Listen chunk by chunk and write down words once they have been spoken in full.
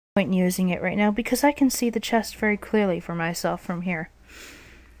Point in using it right now because I can see the chest very clearly for myself from here.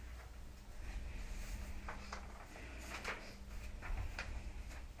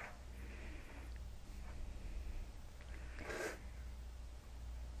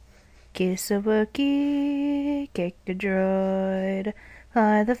 Kiss a Wookiee, kick a droid,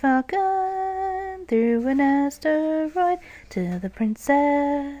 fly the falcon through an asteroid till the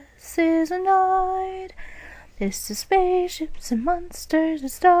princess is annoyed. This is spaceships and monsters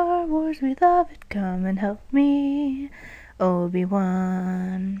and Star Wars, we love it, come and help me,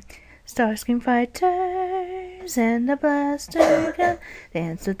 Obi-Wan. Starscream fighters and a blaster gun,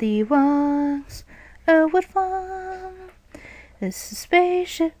 dance with the Ewoks, oh what fun. This is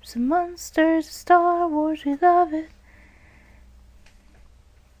spaceships and monsters and Star Wars, we love it.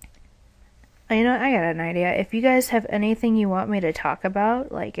 You know, I got an idea. If you guys have anything you want me to talk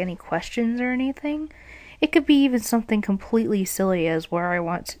about, like any questions or anything, it could be even something completely silly as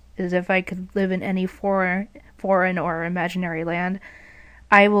if I could live in any foreign or imaginary land,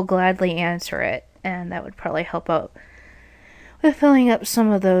 I will gladly answer it, and that would probably help out with filling up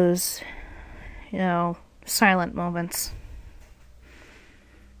some of those, silent moments.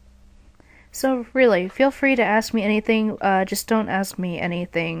 So really, feel free to ask me anything, just don't ask me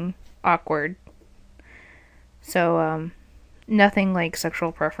anything awkward. So, nothing like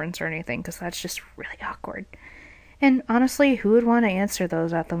sexual preference or anything, because that's just really awkward. And honestly, who would want to answer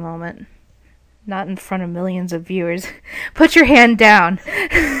those at the moment? Not in front of millions of viewers. Put your hand down!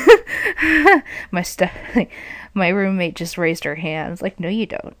 My roommate just raised her hands. Like, no you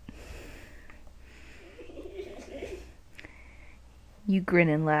don't. You grin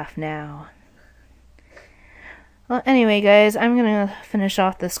and laugh now. Well, anyway, guys, I'm gonna finish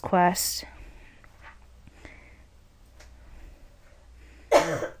off this quest.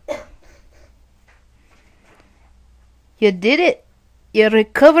 You did it! You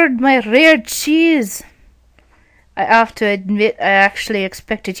recovered my rare cheese! I have to admit I actually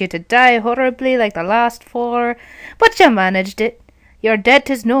expected you to die horribly like the last 4, but you managed it. Your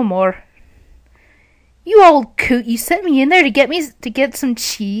debt is no more. You old coot, you sent me in there to get some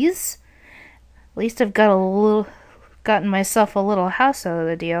cheese? At least I've gotten myself a little house out of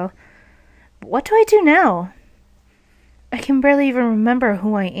the deal. But what do I do now? I can barely even remember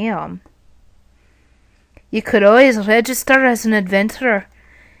who I am. You could always register as an adventurer.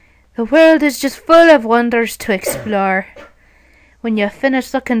 The world is just full of wonders to explore. When you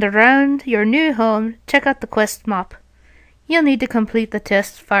finish looking around your new home, check out the quest map. You'll need to complete the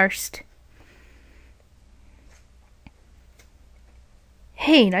test first.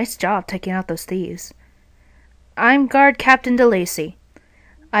 Hey, nice job taking out those thieves. I'm Guard Captain DeLacy.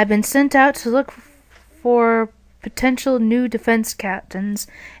 I've been sent out to look for potential new defense captains,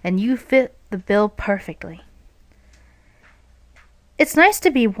 and you fit the bill perfectly. It's nice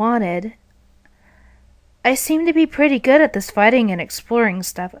to be wanted. I seem to be pretty good at this fighting and exploring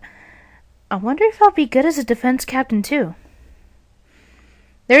stuff. I wonder if I'll be good as a defense captain too.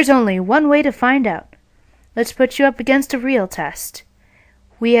 There's only one way to find out. Let's put you up against a real test.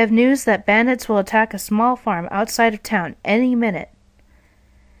 We have news that bandits will attack a small farm outside of town any minute.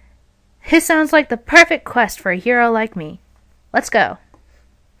 This sounds like the perfect quest for a hero like me. Let's go.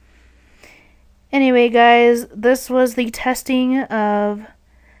 Anyway, guys, this was the testing of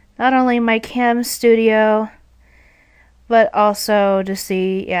not only my cam studio, but also to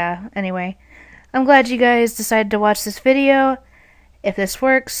see, anyway. I'm glad you guys decided to watch this video. If this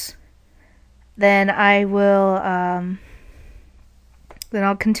works, then I will, then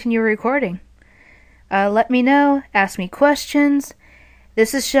I'll continue recording. Let me know, ask me questions.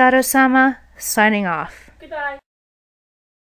 This is Shatosama, signing off. Goodbye.